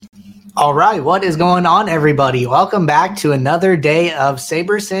All right, what is going on, everybody? Welcome back to another day of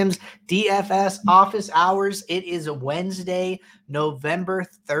SaberSims DFS office hours. It is Wednesday, November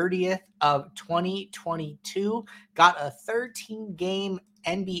 30th of 2022. Got a 13-game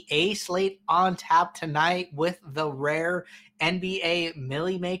NBA slate on tap tonight with the rare NBA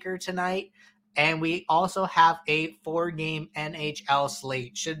Millie Maker tonight. And we also have a 4-game NHL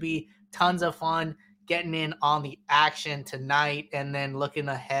slate. Should be tons of fun getting in on the action tonight and then looking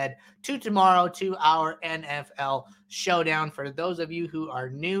ahead to tomorrow to our NFL showdown. For those of you who are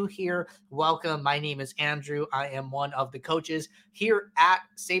new here, welcome. My name is Andrew. I am one of the coaches here at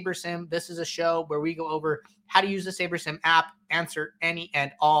SaberSim. This is a show where we go over how to use the SaberSim app, answer any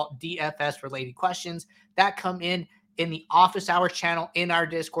and all DFS related questions that come in the office hours channel in our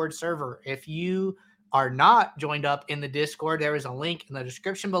Discord server. If you are not joined up in the Discord, there is a link in the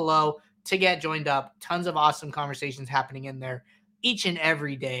description below to get joined up. Tons of awesome conversations happening in there each and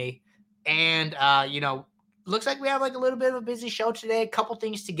every day. And, looks like we have like a little bit of a busy show today. A couple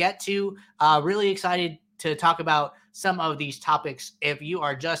things to get to. Really excited to talk about some of these topics. If you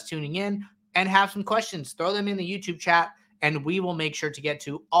are just tuning in and have some questions, throw them in the YouTube chat and we will make sure to get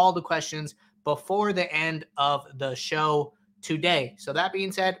to all the questions before the end of the show today. So that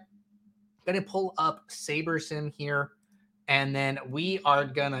being said, I'm going to pull up SaberSim here and then we are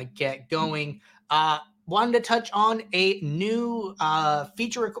going to get going. Wanted to touch on a new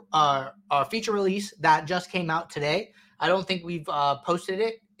feature release that just came out today. I don't think we've posted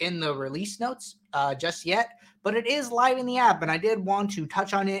it in the release notes just yet, but it is live in the app, and I did want to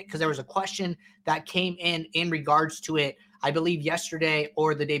touch on it because there was a question that came in regards to it, I believe yesterday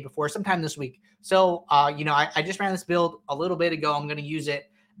or the day before, sometime this week. So, I just ran this build a little bit ago. I'm going to use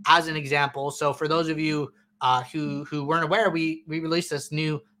it as an example. So for those of you who weren't aware, we released this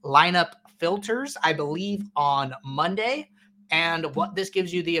new lineup filters, I believe, on Monday. And what this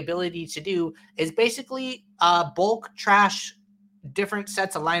gives you the ability to do is basically bulk trash different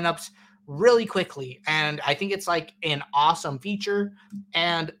sets of lineups really quickly. And I think it's like an awesome feature.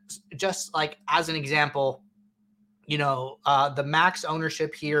 And just like as an example, the max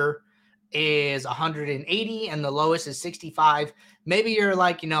ownership here is 180 and the lowest is 65. Maybe you're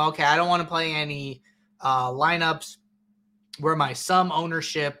like, okay, I don't want to play any lineups where my sum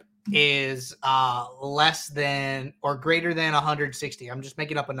ownership is less than or greater than 160. I'm just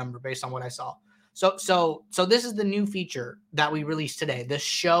making up a number based on what I saw. So this is the new feature that we released today, the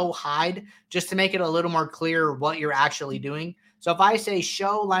show hide, just to make it a little more clear what you're actually doing. So if I say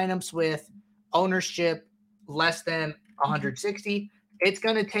show lineups with ownership less than 160, it's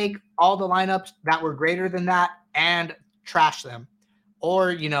going to take all the lineups that were greater than that and trash them.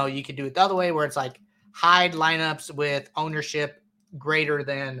 Or, you could do it the other way where it's like hide lineups with ownership greater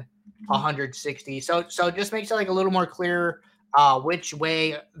than 160. So it just makes it like a little more clear which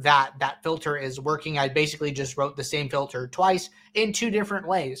way that filter is working. I basically just wrote the same filter twice in two different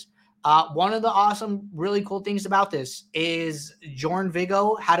ways. One of the awesome, really cool things about this is Jorn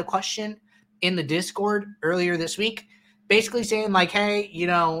Vigo had a question in the Discord earlier this week, basically saying like, hey,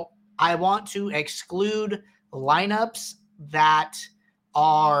 I want to exclude lineups that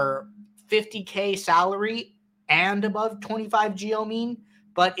are 50K salary and above 25 geo mean.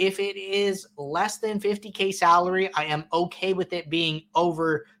 But if it is less than 50K salary, I am okay with it being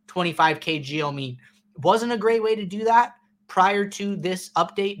over 25K geo mean. Wasn't a great way to do that prior to this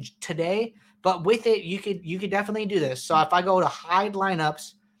update today, but with it, you could definitely do this. So if I go to hide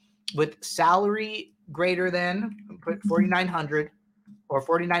lineups with salary greater than, put 4,900 or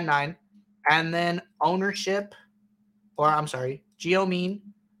 49.9, and then ownership, geo mean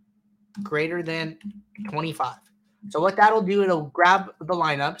greater than 25. So what that'll do, it'll grab the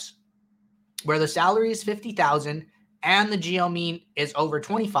lineups where the salary is 50,000 and the geo mean is over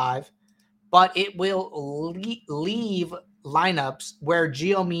 25, but it will leave lineups where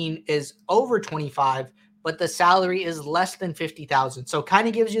geo mean is over 25, but the salary is less than 50,000. So kind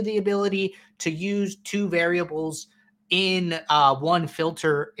of gives you the ability to use two variables in one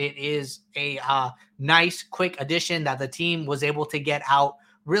filter. It is a nice, quick addition that the team was able to get out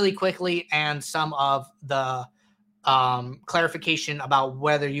really quickly, and some of the clarification about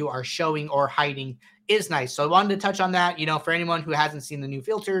whether you are showing or hiding is nice. So I wanted to touch on that. For anyone who hasn't seen the new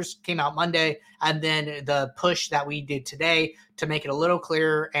filters, came out Monday, and then the push that we did today to make it a little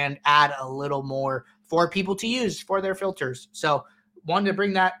clearer and add a little more for people to use for their filters. So wanted to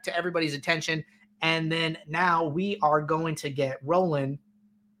bring that to everybody's attention. And then now we are going to get rolling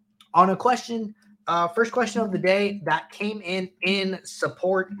on a question. First question of the day that came in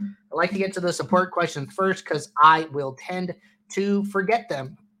support. I like to get to the support questions first because I will tend to forget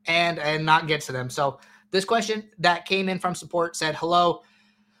them and not get to them. So this question that came in from support said, hello,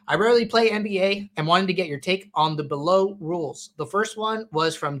 I rarely play NBA and wanted to get your take on the below rules. The first one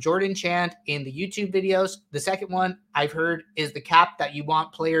was from Jordan Chand in the YouTube videos. The second one I've heard is the cap that you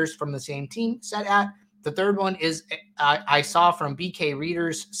want players from the same team set at. The third one is I saw from BK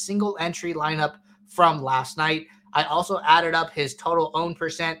Reader's single entry lineup from last night. I also added up his total own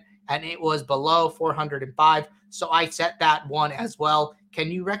percent and it was below 405. So I set that one as well. Can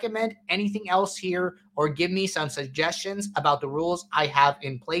you recommend anything else here or give me some suggestions about the rules I have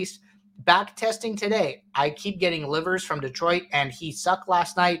in place? Back testing today. I keep getting livers from Detroit and he sucked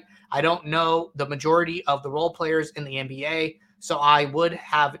last night. I don't know the majority of the role players in the NBA, so I would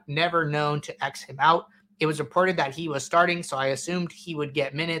have never known to X him out. It was reported that he was starting, so I assumed he would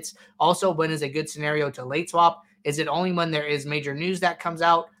get minutes. Also, when is a good scenario to late swap? Is it only when there is major news that comes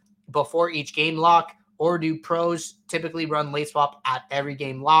out before each game lock? Or do pros typically run late swap at every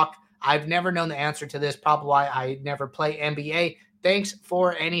game lock? I've never known the answer to this, probably why I never play NBA. Thanks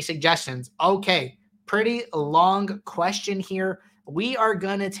for any suggestions. Okay, pretty long question here. We are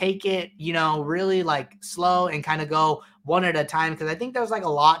going to take it, really like slow and kind of go one at a time because I think there's like a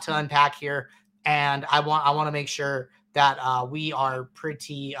lot to unpack here. And I want to make sure that we are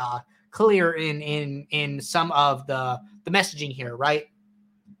pretty clear in some of the messaging here, right?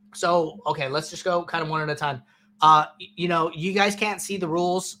 So, okay, let's just go kind of one at a time. You guys can't see the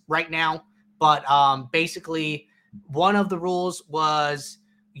rules right now, but basically one of the rules was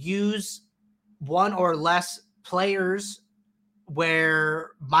use one or less players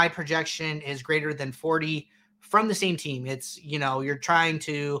where my projection is greater than 40 from the same team. It's, you're trying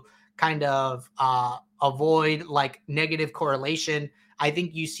to kind of avoid like negative correlation. I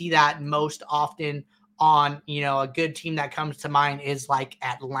think you see that most often on, a good team that comes to mind is like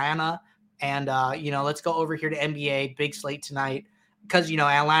Atlanta. And, let's go over here to NBA, big slate tonight. Because,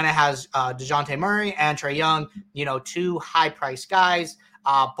 Atlanta has DeJounte Murray and Trae Young, two high-priced guys,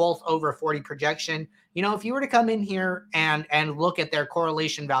 both over 40 projection. If you were to come in here and look at their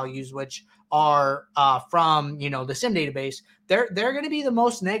correlation values, which are from, the sim database, they're going to be the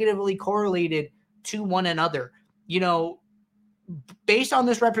most negatively correlated to one another. Based on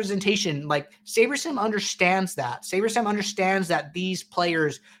this representation, like SaberSim understands that. SaberSim understands that these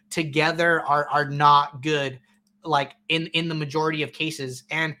players together are not good, like in the majority of cases.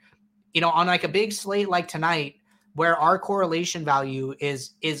 And, on like a big slate like tonight, where our correlation value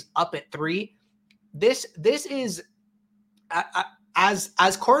is up at 3, this is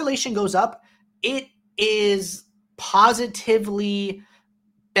as correlation goes up, it is positively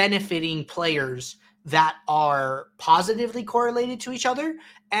benefiting players that are positively correlated to each other,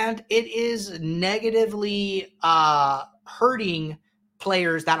 and it is negatively hurting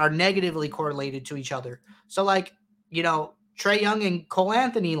players that are negatively correlated to each other. So like, Trae Young and Cole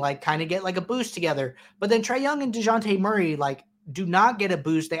Anthony like kind of get like a boost together, but then Trae Young and DeJounte Murray like do not get a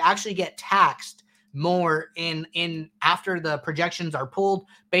boost. They actually get taxed more in after the projections are pulled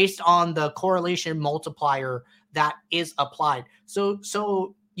based on the correlation multiplier that is applied. So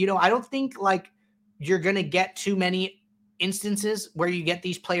I don't think like you're going to get too many instances where you get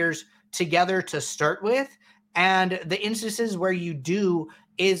these players together to start with. And the instances where you do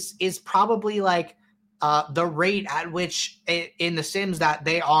is probably like the rate at which in the sims that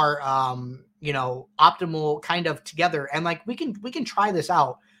they are, optimal kind of together. And like, we can try this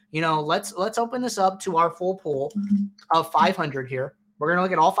out. Let's open this up to our full pool of 500 here. We're going to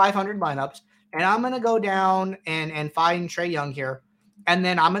look at all 500 lineups, and I'm going to go down and find Trae Young here. And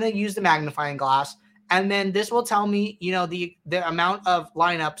then I'm going to use the magnifying glass. And then this will tell me, the amount of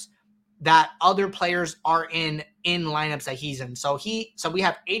lineups that other players are in lineups that he's in. So we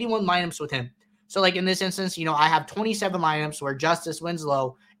have 81 lineups with him. So like in this instance, I have 27 lineups where Justice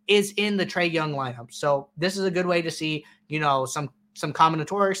Winslow is in the Trae Young lineup. So this is a good way to see, some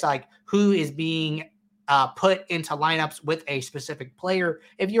combinatorics, like who is being put into lineups with a specific player,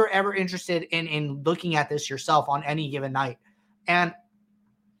 if you're ever interested in looking at this yourself on any given night. And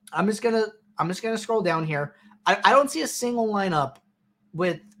I'm just gonna scroll down here. I don't see a single lineup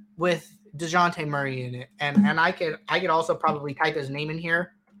with DeJounte Murray in it, and I could also probably type his name in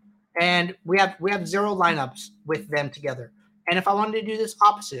here, and we have 0 lineups with them together. And if I wanted to do this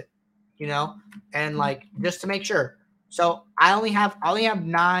opposite, and like just to make sure, so I only have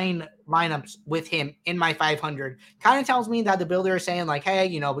 9 lineups with him in my 500. Kind of tells me that the builder is saying like, hey,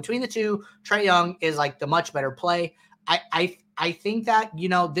 between the two, Trae Young is like the much better play. I think that,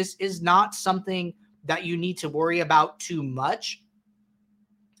 this is not something that you need to worry about too much.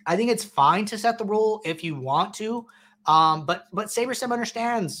 I think it's fine to set the rule if you want to. But SaberSim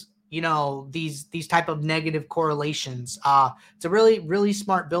understands, these type of negative correlations. It's a really, really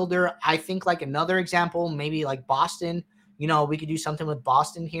smart builder. I think like another example, maybe like Boston, we could do something with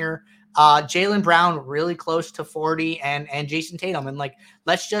Boston here. Jaylen Brown really close to 40 and Jason Tatum. And like,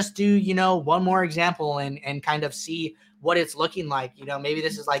 let's just do, one more example and kind of see what it's looking like. Maybe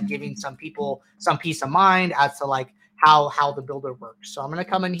this is like giving some people some peace of mind as to like how the builder works. So I'm going to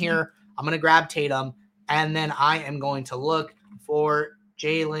come in here. I'm going to grab Tatum, and then I am going to look for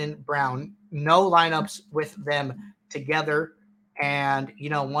Jaylen Brown. No lineups with them together. And,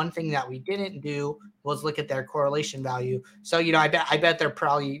 one thing that we didn't do was look at their correlation value. So, I bet they're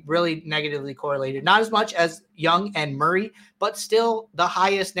probably really negatively correlated. Not as much as Young and Murray, but still the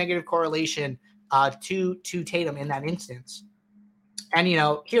highest negative correlation to Tatum in that instance. And,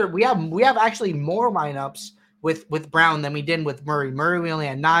 here we have actually more lineups with Brown than we did with Murray. Murray, we only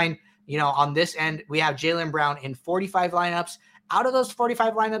had 9. On this end, we have Jaylen Brown in 45 lineups. Out of those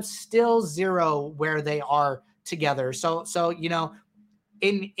 45 lineups, still 0 where they are together. So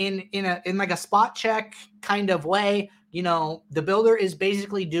in like a spot check kind of way, the builder is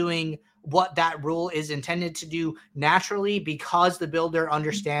basically doing what that rule is intended to do naturally, because the builder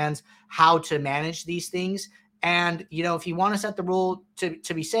understands how to manage these things. And if you want to set the rule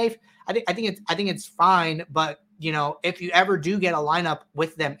to be safe, I think it's fine. But if you ever do get a lineup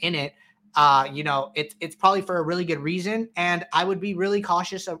with them in it, it's probably for a really good reason. And I would be really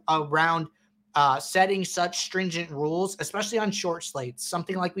cautious around setting such stringent rules, especially on short slates.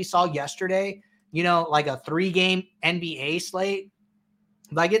 Something like we saw yesterday, like a 3-game NBA slate.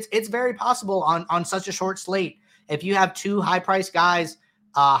 Like it's very possible on such a short slate, if you have 2 high-priced guys,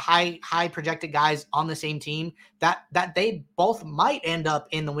 high projected guys on the same team, that they both might end up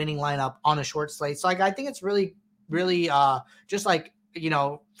in the winning lineup on a short slate. So like, I think it's really, really just like,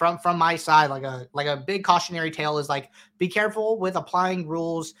 from my side, like a big cautionary tale is like, be careful with applying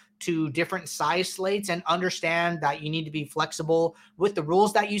rules to different size slates, and understand that you need to be flexible with the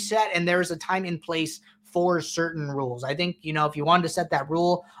rules that you set. And there's a time and place for certain rules. I think, if you wanted to set that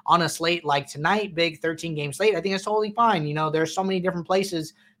rule on a slate like tonight, big 13-game slate, I think it's totally fine. There's so many different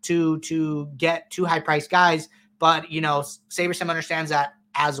places to get 2 high-priced guys, but, SaberSim understands that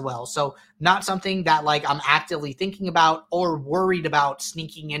as well. So not something that like I'm actively thinking about or worried about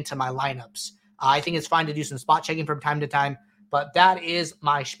sneaking into my lineups. I think it's fine to do some spot checking from time to time, but that is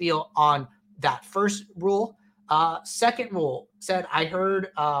my spiel on that first rule. Second rule said, I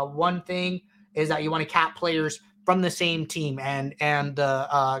heard one thing is that you want to cap players from the same team. And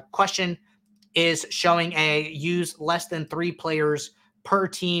the question is showing a use less than 3 players per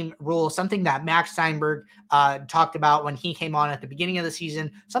team rule, something that Max Steinberg talked about when he came on at the beginning of the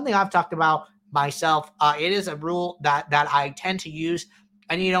season, something I've talked about myself. It is a rule that I tend to use.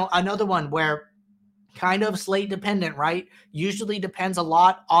 And, another one where kind of slate dependent, right? Usually depends a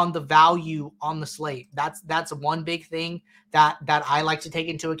lot on the value on the slate. That's one big thing that I like to take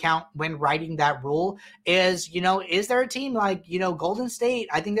into account when writing that rule is, is there a team like, Golden State?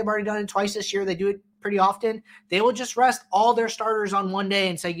 I think they've already done it twice this year. They do it pretty often. They will just rest all their starters on one day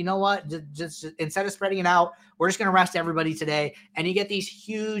and say, you know what, just instead of spreading it out, we're just going to rest everybody today. And you get these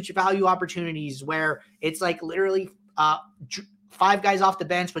huge value opportunities where it's like literally 5 guys off the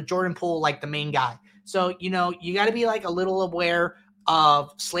bench, but Jordan Poole, like the main guy. So, you got to be like a little aware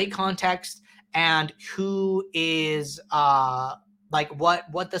of slate context and who is like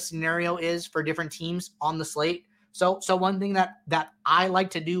what the scenario is for different teams on the slate. So one thing that I like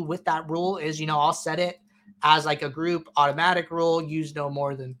to do with that rule is, I'll set it as like a group automatic rule, use no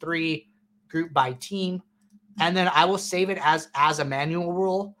more than 3, group by team. And then I will save it as a manual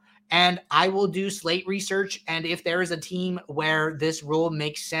rule. And I will do slate research. And if there is a team where this rule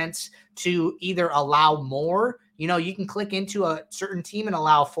makes sense to either allow more, you can click into a certain team and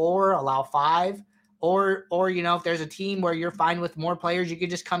allow 4, allow 5, or if there's a team where you're fine with more players, you could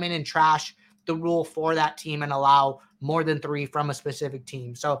just come in and trash the rule for that team and allow more than 3 from a specific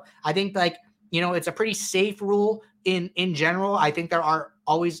team. So I think like, it's a pretty safe rule in general. I think there are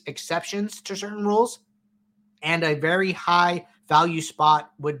always exceptions to certain rules, and a very high value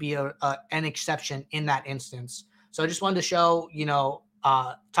spot would be an exception in that instance. So I just wanted to show,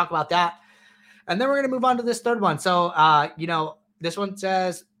 talk about that. And then we're going to move on to this third one. So, this one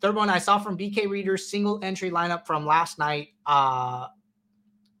says, third one I saw from BK Reader's single entry lineup from last night.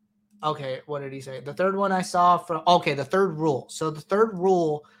 Okay, what did he say? The third one I saw from, the third rule. So the third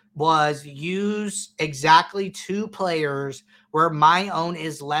rule was use exactly 2 players where my own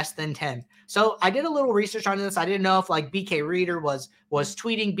is less than 10. So I did a little research on this. I didn't know if like BK Reader was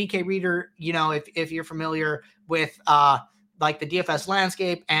tweeting. BK Reader, if you're familiar with like the DFS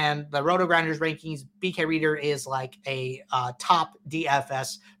landscape and the Roto Grinders rankings, BK Reader is like a top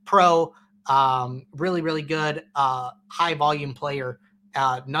DFS pro, really, really good, high volume player.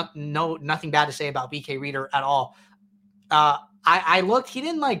 Nothing bad to say about BK Reader at all. I looked, he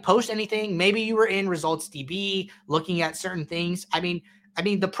didn't like post anything. Maybe you were in results DB looking at certain things. I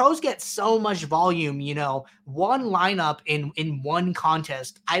mean, the pros get so much volume, one lineup in one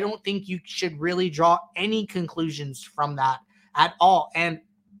contest. I don't think you should really draw any conclusions from that at all. And,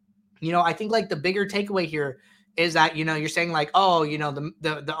 I think like the bigger takeaway here is that, you're saying like, oh,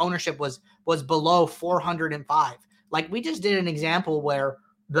 the ownership was below 405. Like we just did an example where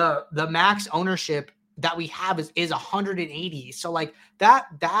the max ownership that we have is 180. So like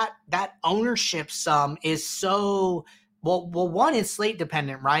that ownership sum is so well, one is slate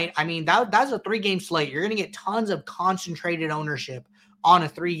dependent, right? I mean, that's a 3-game slate. You're going to get tons of concentrated ownership on a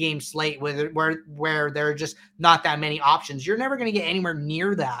 3-game slate where there are just not that many options. You're never going to get anywhere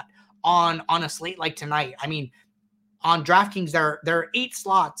near that on a slate like tonight. I mean, on DraftKings, there are 8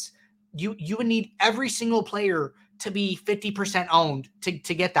 slots. You would need every single player to be 50% owned to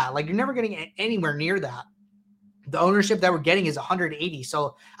get that. Like you're never going to get anywhere near that. The ownership that we're getting is 180.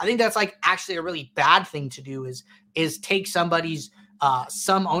 So I think that's like actually a really bad thing to do is take somebody's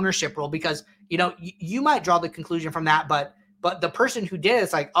some ownership role, because you might draw the conclusion from that, but the person who did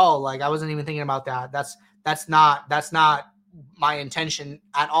it's like, oh, like I wasn't even thinking about that. That's not my intention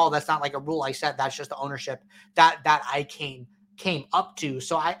at all. That's not like a rule I set. That's just the ownership that I came up to.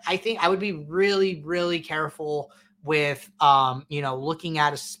 So I think I would be really, really careful with looking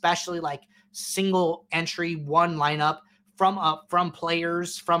at especially like single entry one lineup from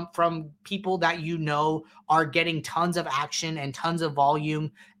players from people that are getting tons of action and tons of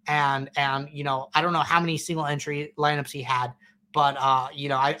volume. And I don't know how many single entry lineups he had, but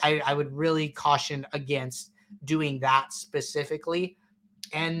I would really caution against doing that specifically.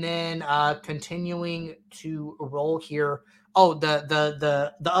 And then continuing to roll here. Oh,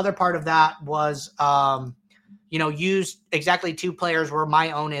 the other part of that was use exactly 2 players where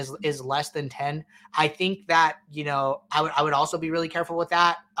my own is less than 10. I think that I would also be really careful with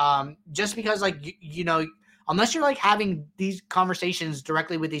that. Just because like unless you're like having these conversations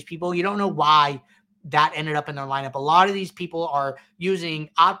directly with these people, you don't know why that ended up in their lineup. A lot of these people are using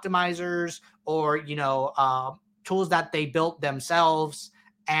optimizers or tools that they built themselves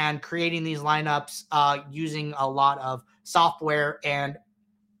and creating these lineups using a lot of software, and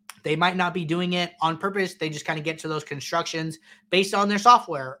they might not be doing it on purpose. They just kind of get to those constructions based on their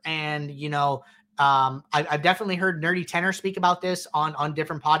software. And I've definitely heard Nerdy Tenor speak about this on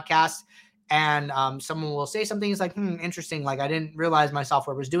different podcasts, and someone will say something is like, interesting, like I didn't realize my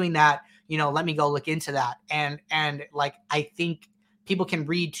software was doing that, let me go look into that. And like I think people can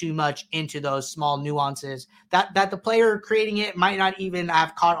read too much into those small nuances that the player creating it might not even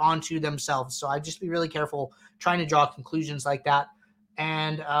have caught on to themselves. So I'd just be really careful trying to draw conclusions like that.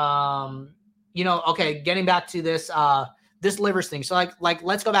 And okay, getting back to this Livers thing. So like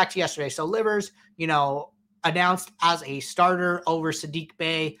let's go back to yesterday. So Livers, announced as a starter over Sadiq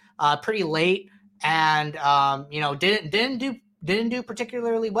Bey pretty late, and didn't do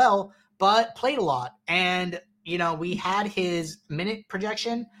particularly well, but played a lot. And we had his minute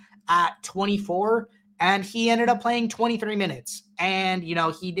projection at 24, and he ended up playing 23 minutes. And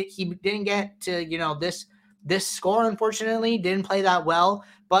he didn't get to this score, unfortunately. Didn't play that well,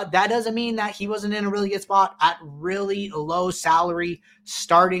 but that doesn't mean that he wasn't in a really good spot at really low salary,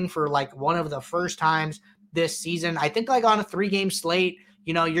 starting for like one of the first times this season. I think like on a 3-game slate,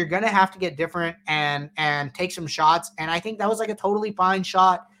 you're going to have to get different and take some shots. And I think that was like a totally fine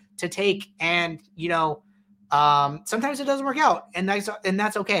shot to take. And, sometimes it doesn't work out, and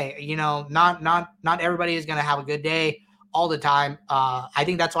that's okay. Not everybody is going to have a good day all the time. I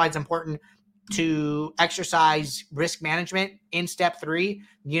think that's why it's important to exercise risk management in step 3.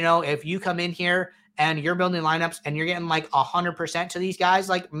 If you come in here and you're building lineups and you're getting like 100% to these guys,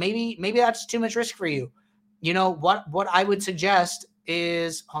 like maybe that's too much risk for you. What I would suggest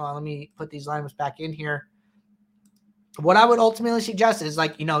is, hold on, let me put these lineups back in here. What I would ultimately suggest is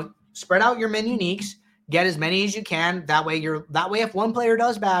like, spread out your min uniques, get as many as you can. That way if one player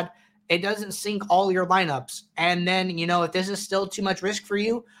does bad, it doesn't sink all your lineups. And then, if this is still too much risk for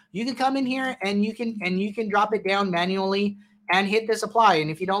you, you can come in here and you can drop it down manually and hit this apply. And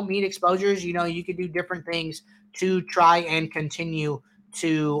if you don't meet exposures, you could do different things to try and continue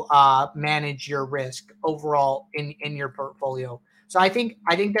to manage your risk overall in your portfolio. So I think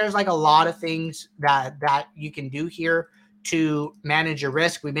there's like a lot of things that you can do here to manage your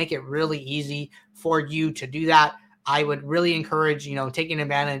risk. We make it really easy for you to do that. I would really encourage, taking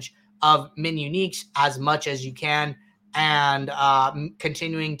advantage of min uniques as much as you can, and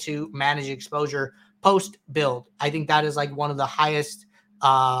continuing to manage exposure post build. I think that is like one of the highest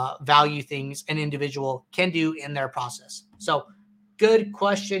value things an individual can do in their process. So good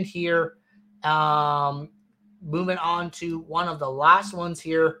question here. moving on to one of the last ones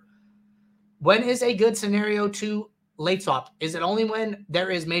here. When is a good scenario to late swap? Is it only when there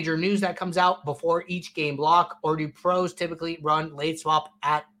is major news that comes out before each game lock, or do pros typically run late swap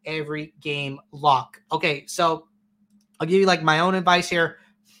at every game lock? Okay, so I'll give you like my own advice here.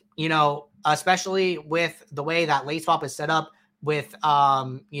 Especially with the way that late swap is set up with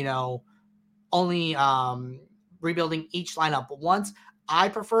only rebuilding each lineup once. I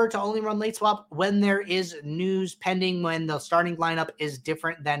prefer to only run late swap when there is news pending, when the starting lineup is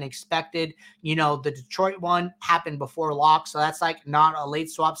different than expected. The Detroit one happened before lock, so that's like not a late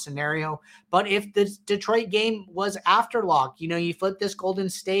swap scenario. But if the Detroit game was after lock, you flip this Golden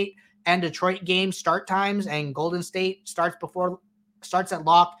State and Detroit game start times, and Golden State starts at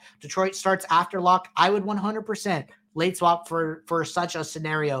lock, Detroit starts after lock, I would 100% late swap for such a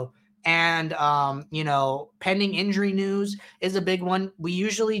scenario. And, pending injury news is a big one. We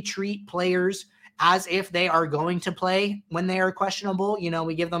usually treat players as if they are going to play when they are questionable.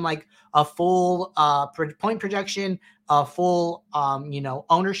 We give them like a full point projection, a full,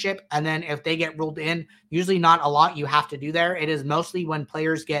 ownership. And then if they get ruled in, usually not a lot you have to do there. It is mostly when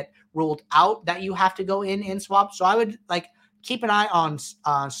players get ruled out that you have to go in and swap. So I would like keep an eye on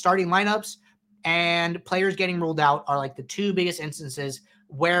starting lineups, and players getting ruled out are like the two biggest instances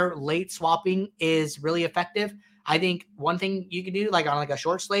where late swapping is really effective. I think one thing you can do, like on like a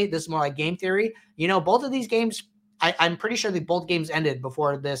short slate, this is more like game theory. Both of these games, I'm pretty sure that both games ended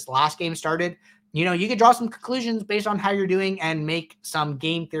before this last game started. You could draw some conclusions based on how you're doing and make some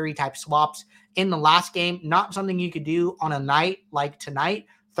game theory type swaps in the last game. Not something you could do on a night like tonight.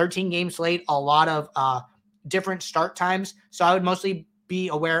 13 game slate, a lot of different start times. So I would mostly be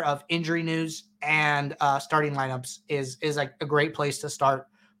aware of injury news, and starting lineups is like a great place to start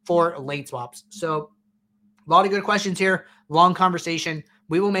for late swaps. So a lot of good questions here, long conversation.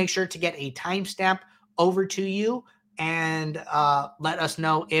 We will make sure to get a timestamp over to you and let us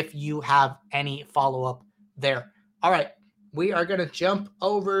know if you have any follow-up there. All right, we are going to jump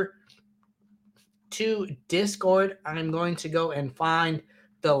over to Discord. I'm going to go and find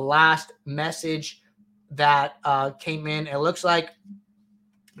the last message that came in. It looks like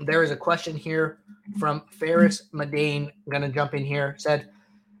there is a question here from Ferris Medane. I'm going to jump in here. Said,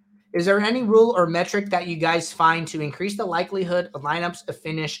 is there any rule or metric that you guys find to increase the likelihood of lineups to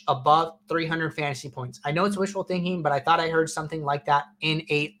finish above 300 fantasy points? I know it's wishful thinking, but I thought I heard something like that in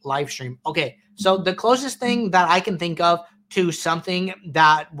a live stream. Okay, so the closest thing that I can think of to something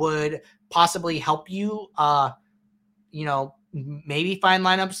that would possibly help you, maybe find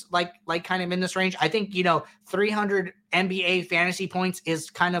lineups like kind of in this range. I think, 300 NBA fantasy points is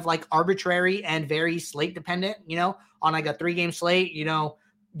kind of like arbitrary and very slate dependent, on like a 3-game slate,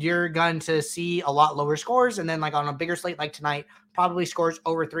 you're going to see a lot lower scores. And then like on a bigger slate like tonight, probably scores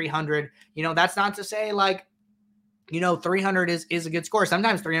over 300. That's not to say like, 300 is a good score.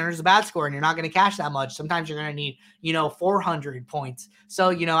 Sometimes 300 is a bad score and you're not going to cash that much. Sometimes you're going to need, 400 points. So,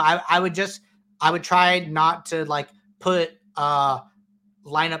 I would try not to like put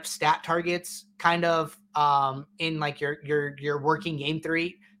lineup stat targets kind of in like your working game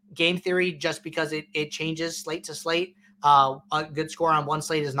theory just because it changes slate to slate. A good score on one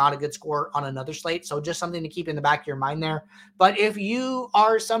slate is not a good score on another slate. So just something to keep in the back of your mind there. But if you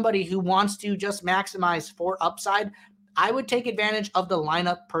are somebody who wants to just maximize for upside, I would take advantage of the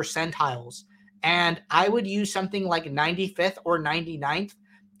lineup percentiles. And I would use something like 95th or 99th.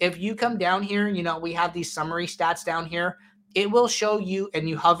 If you come down here, we have these summary stats down here. It will show you, and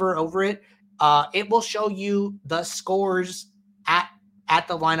you hover over it, it will show you the scores at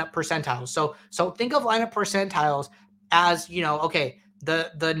the lineup percentiles. So think of lineup percentiles as, okay,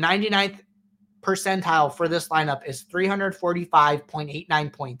 the 99th percentile for this lineup is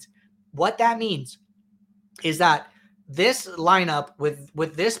 345.89 points. What that means is that this lineup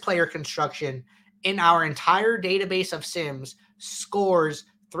with this player construction in our entire database of Sims scores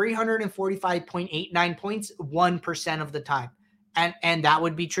 345.89 points 1% of the time. And that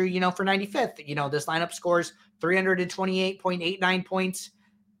would be true, for 95th. This lineup scores 328.89 points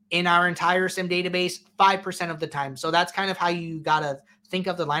in our entire sim database 5% of the time. So that's kind of how you got to think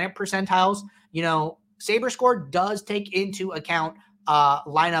of the lineup percentiles. Saber Score does take into account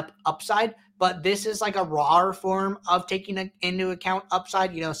lineup upside, but this is like a raw form of taking into account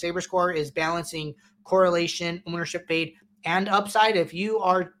upside. Saber Score is balancing correlation, ownership fade, and upside. If you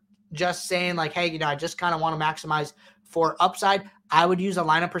are just saying like, hey, I just kind of want to maximize for upside, I would use a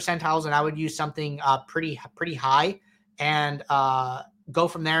lineup percentiles, and I would use something pretty high, and go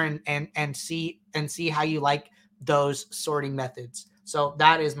from there and see how you like those sorting methods. So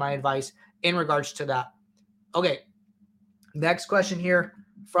that is my advice in regards to that. Okay, next question here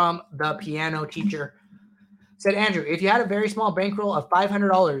from the piano teacher Said Andrew, if you had a very small bankroll of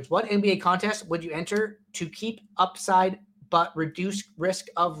 $500, what NBA contest would you enter to keep upside but reduce risk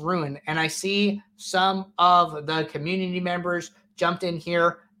of ruin? And I see some of the community members jumped in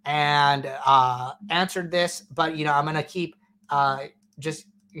here and answered this, but I'm gonna keep just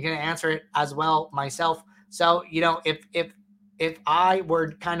gonna answer it as well myself. So if I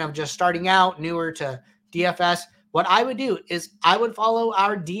were kind of just starting out, newer to DFS, what I would do is I would follow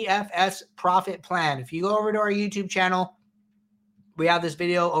our DFS profit plan. If you go over to our YouTube channel, we have this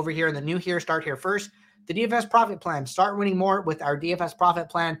video over here in the new here, start here first. The DFS profit plan, start winning more with our DFS profit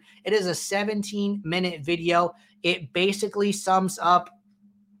plan. It is a 17-minute video. It basically sums up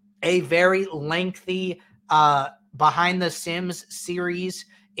a very lengthy behind the Sims series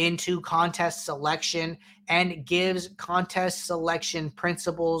into contest selection and gives contest selection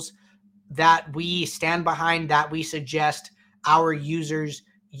principles that we stand behind, that we suggest our users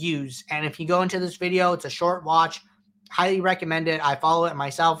use. And if you go into this video, it's a short watch, highly recommend it. I follow it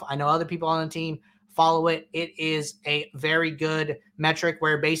myself. I know other people on the team follow it. It is a very good metric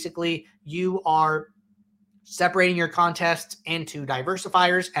where basically you are separating your contests into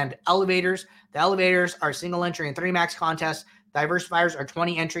diversifiers and elevators. The elevators are single entry and 3 max contests. Diversifiers are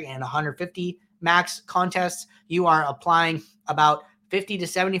 20 entry and 150 max contests. You are applying about 50 to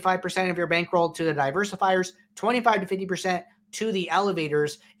 75% of your bankroll to the diversifiers, 25 to 50% to the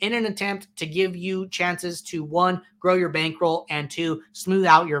elevators in an attempt to give you chances to, 1, grow your bankroll, and 2, smooth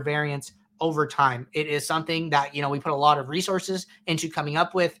out your variance over time. It is something that, we put a lot of resources into coming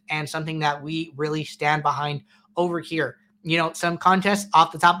up with and something that we really stand behind over here. Some contests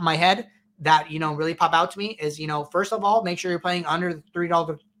off the top of my head that, really pop out to me is, first of all, make sure you're playing under the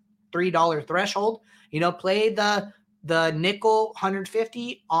 $3 threshold. Play the nickel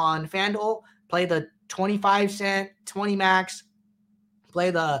 150 on FanDuel, play the 25-cent 20 max,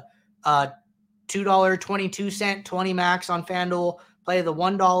 play the $2 22-cent 20 max on FanDuel, play the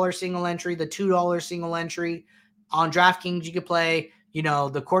 $1 single entry, the $2 single entry. On DraftKings, you could play,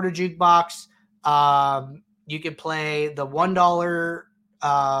 the quarter jukebox. You could play the $1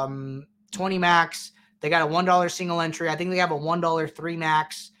 20 max. They got a $1 single entry. I think they have a $1 3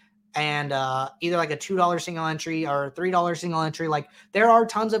 max. And either like a $2 single entry or a $3 single entry. Like, there are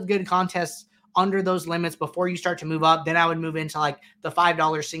tons of good contests under those limits before you start to move up. Then I would move into like the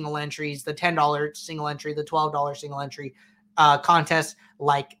 $5 single entries, the $10 single entry, the $12 single entry contests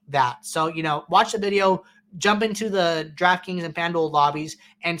like that. So, watch the video, jump into the DraftKings and FanDuel lobbies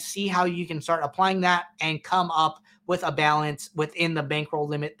and see how you can start applying that and come up with a balance within the bankroll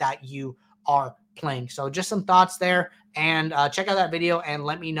limit that you are playing. So just some thoughts there, and check out that video and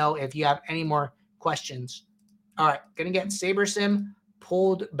let me know if you have any more questions. All right, gonna get SaberSim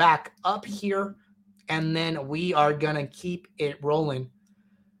pulled back up here, and then we are gonna keep it rolling.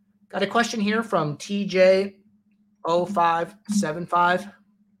 Got a question here from TJ0575.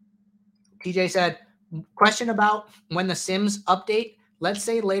 TJ said, question about when the Sims update. Let's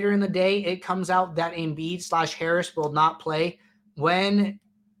say later in the day it comes out that Embiid/Harris will not play. When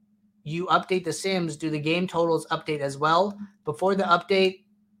you update the Sims, do the game totals update as well? Before the update,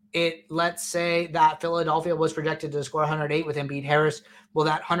 let's say that Philadelphia was projected to score 108 with Embiid Harris. Will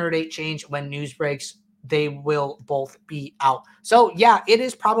that 108 change when news breaks? They will both be out. So yeah, it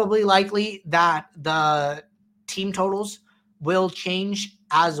is probably likely that the team totals will change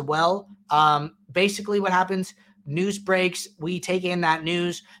as well. Basically what happens, news breaks, we take in that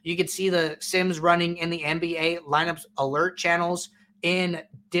news. You can see the Sims running in the NBA lineups alert channels in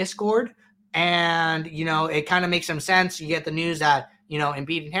Discord. And, it kind of makes some sense. You get the news that,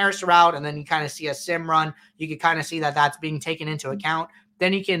 Embiid and Harris are out, and then you kind of see a sim run. You can kind of see that that's being taken into account.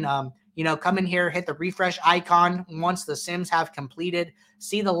 Then you can, come in here, hit the refresh icon once the Sims have completed.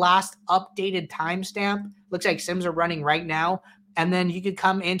 See the last updated timestamp. Looks like Sims are running right now. And then you could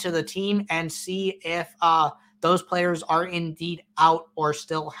come into the team and see if those players are indeed out or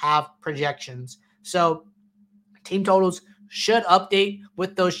still have projections. So team totals should update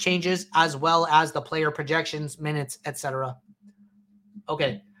with those changes, as well as the player projections, minutes, etc.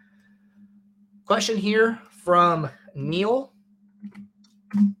 Okay. Question here from Neil.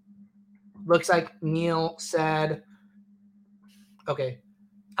 Looks like Neil said, okay,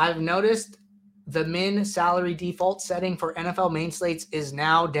 I've noticed the min salary default setting for NFL main slates is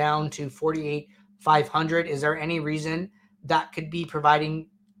now down to 48,500. Is there any reason that could be providing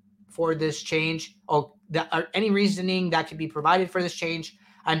for this change? Any reasoning that could be provided for this change?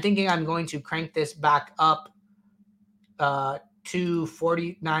 I'm thinking I'm going to crank this back up to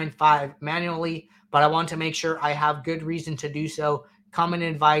 49.5 manually, but I want to make sure I have good reason to do so. Common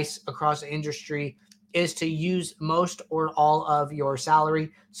advice across the industry is to use most or all of your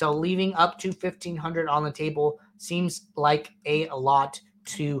salary. So leaving up to $1,500 on the table seems like a lot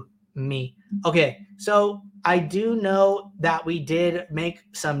to me. Okay, so I do know that we did make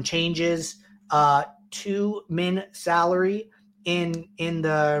some changes to min salary in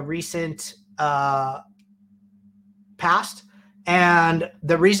the recent past, and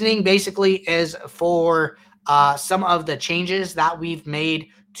the reasoning basically is for some of the changes that we've made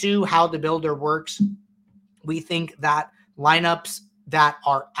to how the builder works. We think that lineups that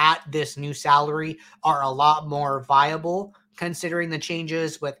are at this new salary are a lot more viable considering the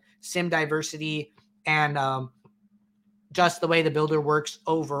changes with sim diversity and just the way the builder works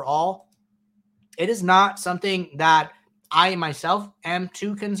overall. It is not something that I myself am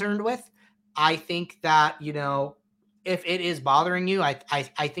too concerned with. I think that, if it is bothering you, I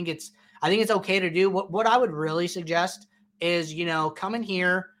think it's okay to do. What I would really suggest is, come in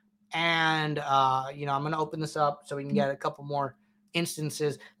here and I'm gonna open this up so we can get a couple more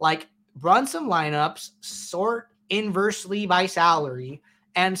instances. Like, run some lineups, sort inversely by salary,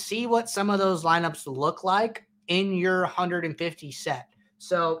 and see what some of those lineups look like in your 150 set.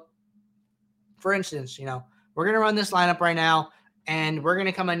 So for instance, we're going to run this lineup right now, and we're going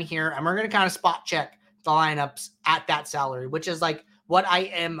to come in here and we're going to kind of spot check the lineups at that salary, which is like what I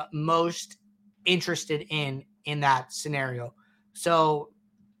am most interested in that scenario. So,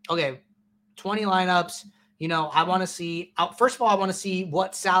 okay, 20 lineups, I want to see, first of all, I want to see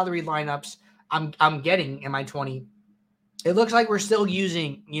what salary lineups I'm getting in my 20. It looks like we're still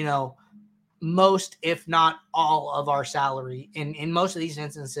using, most, if not all, of our salary in most of these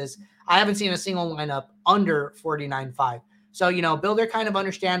instances. I haven't seen a single lineup under 49.5. So, builder kind of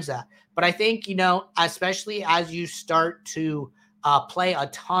understands that. But I think, especially as you start to play a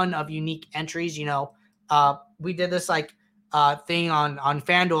ton of unique entries, we did this thing on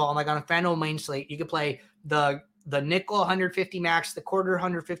FanDuel, like on a FanDuel main slate. You could play the nickel 150 max, the quarter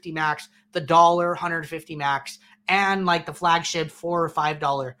 150 max, the dollar 150 max, and like the flagship $4 or $5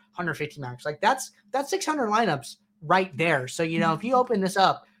 150 max. Like that's 600 lineups right there. So, if you open this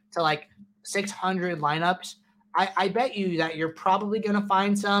up to like 600 lineups, I bet you that you're probably going to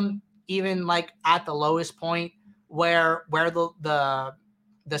find some even like at the lowest point where the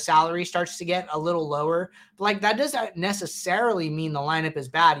salary starts to get a little lower. But like, that doesn't necessarily mean the lineup is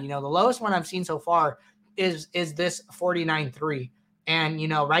bad. The lowest one I've seen so far is this 49.3.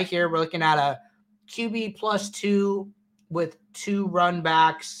 And, right here, we're looking at a QB +2 with 2 run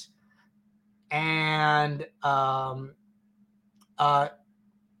backs and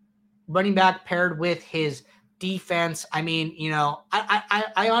running back paired with his defense. I mean,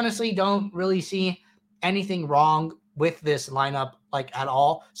 I honestly don't really see anything wrong with this lineup like at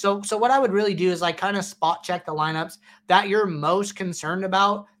all. So what I would really do is like kind of spot check the lineups that you're most concerned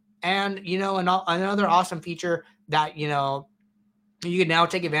about. And, another awesome feature that, you can now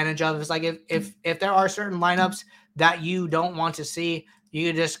take advantage of is like if there are certain lineups that you don't want to see, you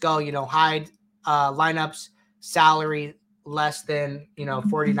can just go, hide lineups, salary less than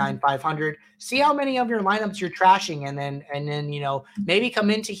 49,500. See how many of your lineups you're trashing, and then maybe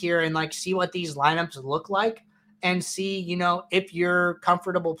come into here and like see what these lineups look like and see if you're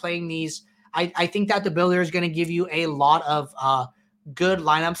comfortable playing these. I think that the builder is going to give you a lot of good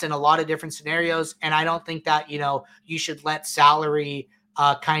lineups in a lot of different scenarios, and I don't think that you should let salary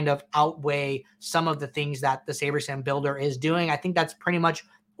kind of outweigh some of the things that the SaberSim builder is doing. I think that's pretty much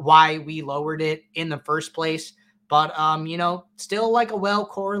why we lowered it in the first place. But still like a well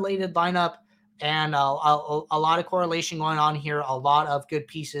correlated lineup, and a lot of correlation going on here. A lot of good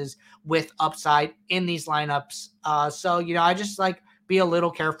pieces with upside in these lineups. So I just like be a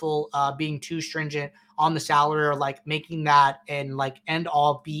little careful being too stringent on the salary, or like making that and like end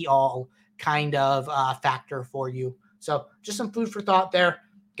all be all kind of factor for you. So just some food for thought there.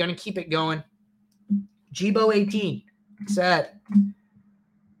 Gonna keep it going. Jibo18 said,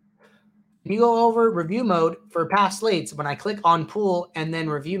 you go over review mode for past slates. When I click on pool and then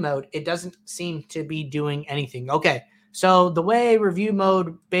review mode, it doesn't seem to be doing anything. Okay, so the way review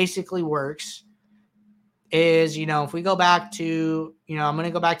mode basically works is, if we go back to, I'm going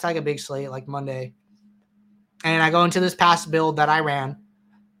to go back to like a big slate like Monday, and I go into this past build that I ran.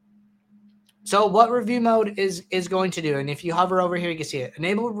 So what review mode is going to do, and if you hover over here, you can see it.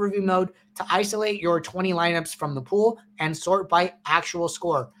 Enable review mode to isolate your 20 lineups from the pool and sort by actual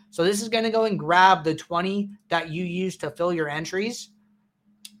score. So this is going to go and grab the 20 that you use to fill your entries,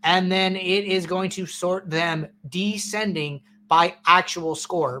 and then it is going to sort them descending by actual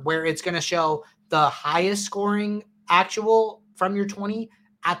score, where it's going to show the highest scoring actual from your 20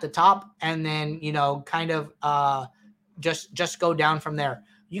 at the top, and then, kind of just go down from there.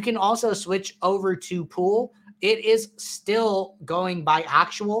 You can also switch over to pool. It is still going by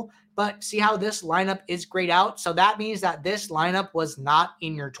actual, but see how this lineup is grayed out? So that means that this lineup was not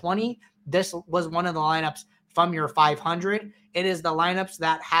in your 20. This was one of the lineups from your 500. It is the lineups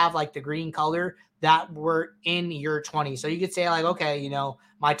that have like the green color that were in your 20. So you could say like, okay, you know,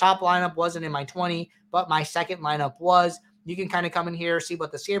 my top lineup wasn't in my 20, but my second lineup was. You can kind of come in here, see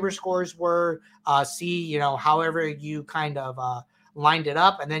what the Saber scores were, see, you know, however you kind of lined it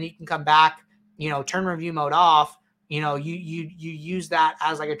up, and then you can come back, you know, turn review mode off. You know, you use that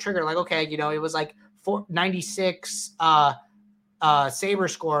as like a trigger, like, okay, you know, it was like 496 Saber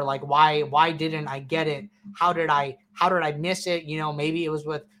score. Like, why didn't I get it? How did I miss it? You know, maybe it was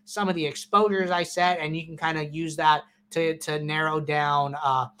with some of the exposures I set, and you can kind of use that to narrow down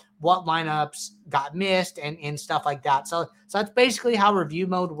what lineups got missed and stuff like that. So that's basically how review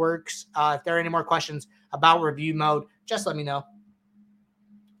mode works. If there are any more questions about review mode, just let me know.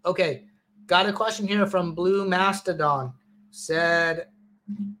 Okay, got a question here from Blue Mastodon. Said,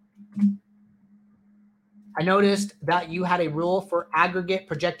 I noticed that you had a rule for aggregate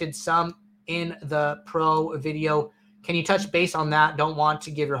projected sum in the pro video. Can you touch base on that? Don't want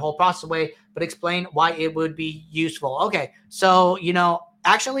to give your whole process away, but explain why it would be useful. Okay, so, you know,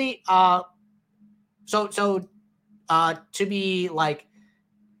 actually, to be like,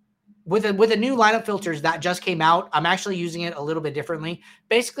 with the new lineup filters that just came out, I'm actually using it a little bit differently.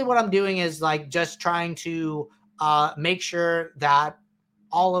 Basically, what I'm doing is like just trying to make sure that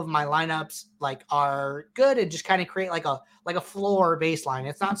all of my lineups like are good and just kind of create like a floor baseline.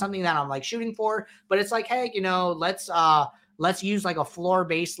 It's not something that I'm like shooting for, but it's like, hey, you know, let's use like a floor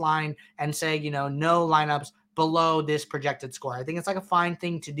baseline and say, you know, no lineups below this projected score. I think it's like a fine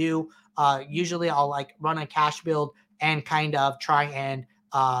thing to do. Usually I'll like run a cash build and kind of try and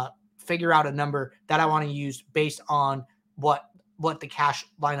figure out a number that I want to use based on what the cash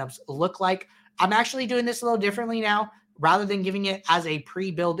lineups look like. I'm actually doing this a little differently now. Rather than giving it as a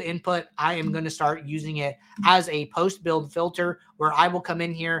pre-build input, I am going to start using it as a post-build filter, where I will come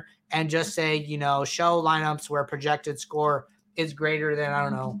in here and just say, you know, show lineups where projected score is greater than, I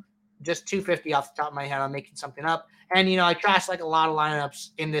don't know, just 250 off the top of my head. I'm making something up. And, you know, I trashed like a lot of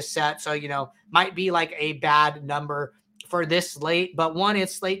lineups in this set. So, you know, might be like a bad number for this slate. But one,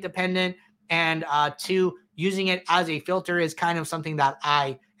 it's slate dependent. And two, using it as a filter is kind of something that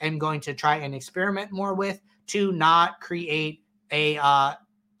I am going to try and experiment more with, to not create a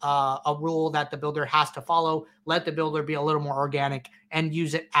rule that the builder has to follow. Let the builder be a little more organic and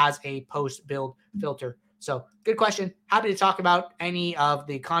use it as a post-build filter. So good question. Happy to talk about any of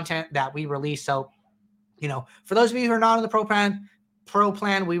the content that we release. So, you know, for those of you who are not on the Pro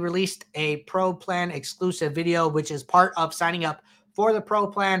Plan, we released a Pro Plan exclusive video, which is part of signing up for the Pro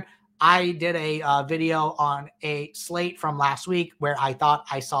Plan. I did a video on a slate from last week where I thought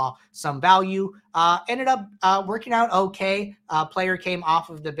I saw some value. Ended up working out okay. Player came off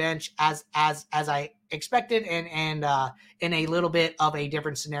of the bench as I expected, and in a little bit of a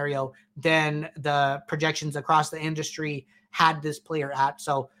different scenario than the projections across the industry had this player at.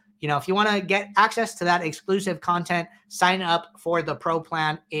 So, you know, if you want to get access to that exclusive content, sign up for the Pro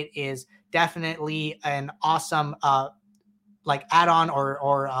Plan. It is definitely an awesome like add-on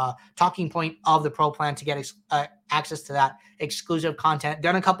or talking point of the Pro Plan to get access to that exclusive content.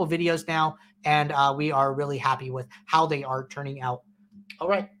 Done a couple videos now, and we are really happy with how they are turning out. All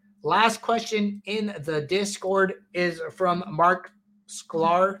right. Last question in the Discord is from Mark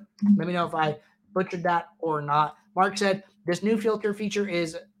Sklar. Let me know if I butchered that or not. Mark said, this new filter feature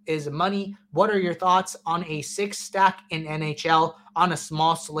is money. What are your thoughts on a 6-stack in NHL on a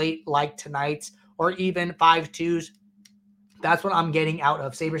small slate like tonight's, or even 5-2s? That's what I'm getting out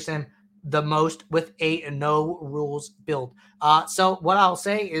of SaberSim the most with a no rules build. So what I'll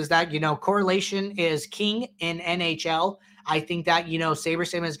say is that, you know, correlation is king in NHL. I think that, you know,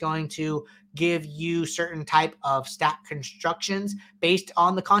 SaberSim is going to give you certain type of stack constructions based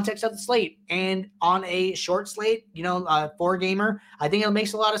on the context of the slate. And on a short slate, you know, 4-gamer, I think it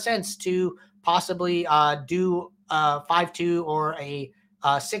makes a lot of sense to possibly do 5-2 or a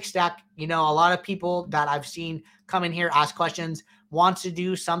 6-stack. You know, a lot of people that I've seen come in here, ask questions, want to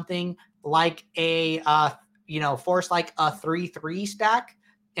do something like a, you know, force like a 3-3 stack.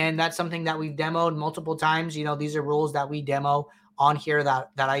 And that's something that we've demoed multiple times. You know, these are rules that we demo on here that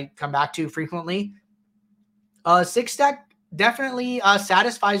I come back to frequently. 6-stack definitely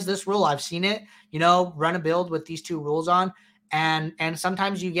satisfies this rule. I've seen it, you know, run a build with these two rules on, and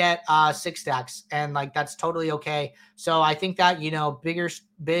sometimes you get 6 stacks, and like that's totally okay. So I think that, you know,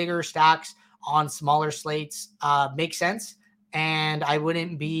 bigger stacks on smaller slates make sense, and I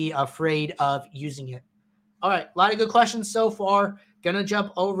wouldn't be afraid of using it. All right, a lot of good questions so far. Gonna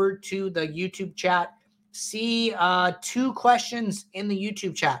jump over to the YouTube chat. See 2 questions in the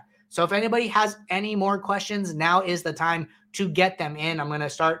YouTube chat. So if anybody has any more questions, now is the time to get them in. I'm going to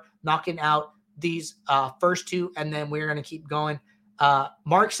start knocking out these first 2, and then we're going to keep going.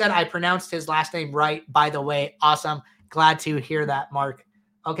 Mark said I pronounced his last name right, by the way. Awesome. Glad to hear that, Mark.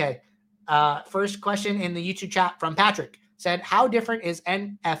 Okay. First question in the YouTube chat from Patrick said, how different is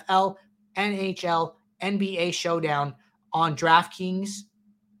NFL, NHL, NBA Showdown on DraftKings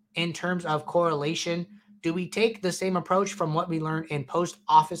in terms of correlation? Do we take the same approach from what we learned in post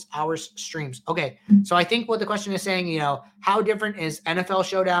office hours streams? Okay. So I think what the question is saying, how different is NFL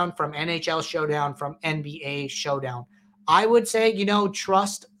Showdown from NHL Showdown from NBA Showdown? I would say,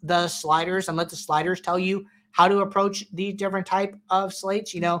 trust the sliders and let the sliders tell you how to approach these different type of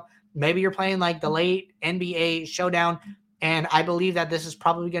slates. Maybe you're playing like the late NBA Showdown, and I believe that this is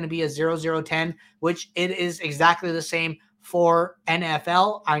probably going to be a 0-0-10, which it is exactly the same for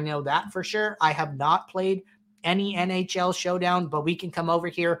NFL. I know that for sure. I have not played any NHL Showdown, but we can come over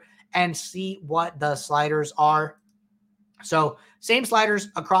here and see what the sliders are. So same sliders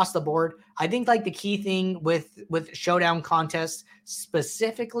across the board. I think like the key thing with Showdown contests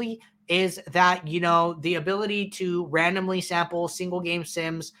specifically is that, the ability to randomly sample single game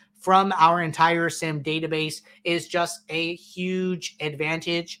sims from our entire sim database is just a huge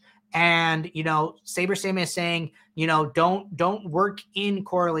advantage. And, SaberSim is saying, don't work in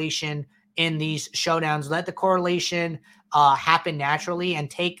correlation in these showdowns. Let the correlation happen naturally and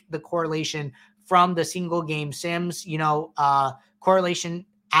take the correlation from the single game sims. Correlation,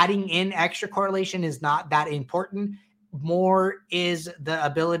 adding in extra correlation is not that important. More is the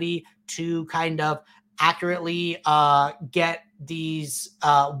ability to kind of accurately get these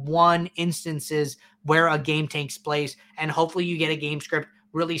one instances where a game takes place, and hopefully you get a game script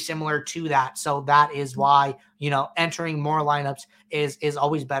really similar to that. So that is why, entering more lineups is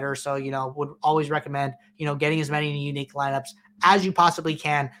always better. So, would always recommend, getting as many unique lineups as you possibly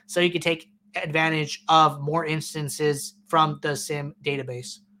can so you can take advantage of more instances from the sim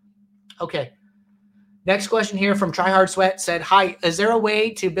database. Okay. Next question here from Tryhard Sweat said, hi, is there a way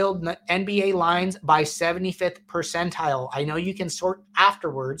to build NBA lines by 75th percentile? I know you can sort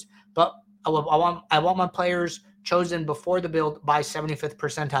afterwards, but I want my players chosen before the build by 75th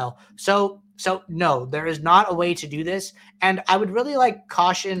percentile. So no, there is not a way to do this. And I would really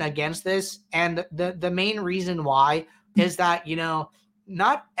caution against this. And the main reason why is that,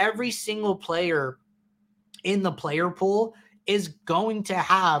 not every single player in the player pool is going to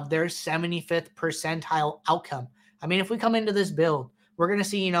have their 75th percentile outcome. I mean, if we come into this build, we're going to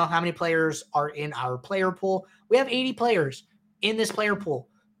see, how many players are in our player pool. We have 80 players in this player pool.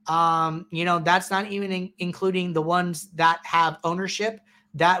 That's not even including the ones that have ownership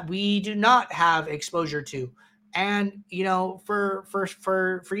that we do not have exposure to. And, for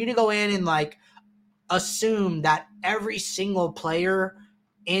you to go in and assume that every single player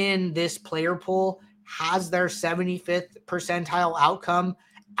in this player pool has their 75th percentile outcome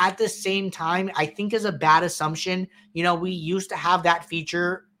at the same time, I think is a bad assumption. We used to have that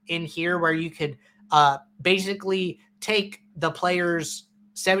feature in here where you could basically take the player's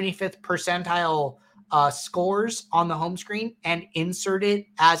 75th percentile scores on the home screen and insert it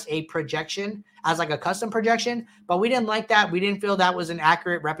as a projection, as a custom projection. But we didn't like that. We didn't feel that was an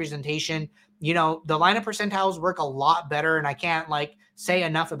accurate representation. The lineup percentiles work a lot better, and I can't say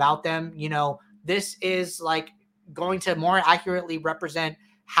enough about them. This is going to more accurately represent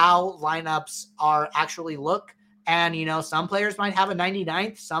how lineups are actually look. And, some players might have a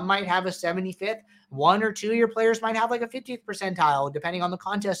 99th, some might have a 75th, 1 or 2 of your players might have a 50th percentile, depending on the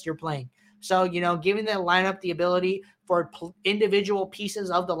contest you're playing. So, giving the lineup the ability for individual pieces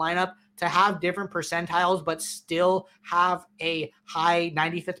of the lineup to have different percentiles, but still have a high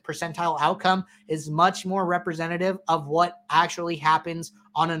 95th percentile outcome is much more representative of what actually happens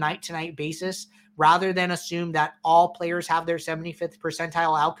on a night-to-night basis, rather than assume that all players have their 75th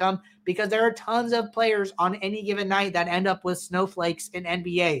percentile outcome, because there are tons of players on any given night that end up with snowflakes in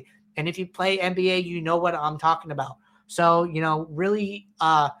NBA. And if you play NBA, you know what I'm talking about. So, really,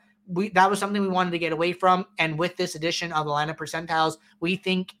 that was something we wanted to get away from. And with this addition of the lineup percentiles, we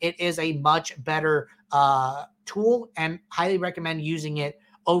think it is a much better tool, and highly recommend using it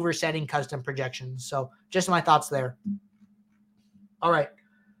over setting custom projections. So just my thoughts there. All right.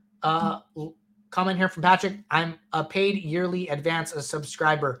 Comment here from Patrick. I'm a paid yearly advance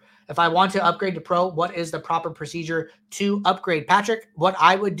subscriber. If I want to upgrade to pro, what is the proper procedure to upgrade? Patrick, what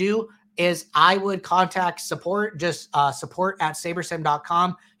I would do is I would contact support, just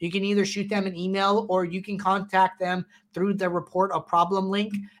support@sabersim.com. You can either shoot them an email or you can contact them through the report a problem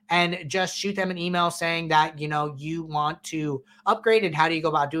link and just shoot them an email saying that, you want to upgrade and how do you go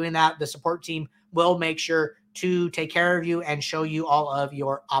about doing that. The support team will make sure to take care of you and show you all of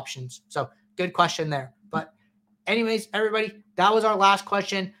your options. So good question there. But anyways, everybody, that was our last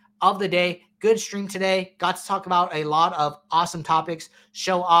question of the day. Good stream today. Got to talk about a lot of awesome topics,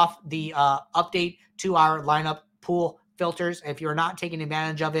 show off the update to our lineup pool filters. If you're not taking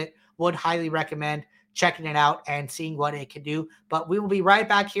advantage of it, would highly recommend checking it out and seeing what it can do. But we will be right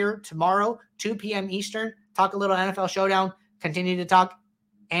back here tomorrow, 2 p.m. Eastern, talk a little NFL Showdown, continue to talk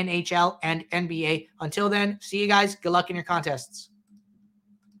NHL and NBA. Until then, see you guys. Good luck in your contests.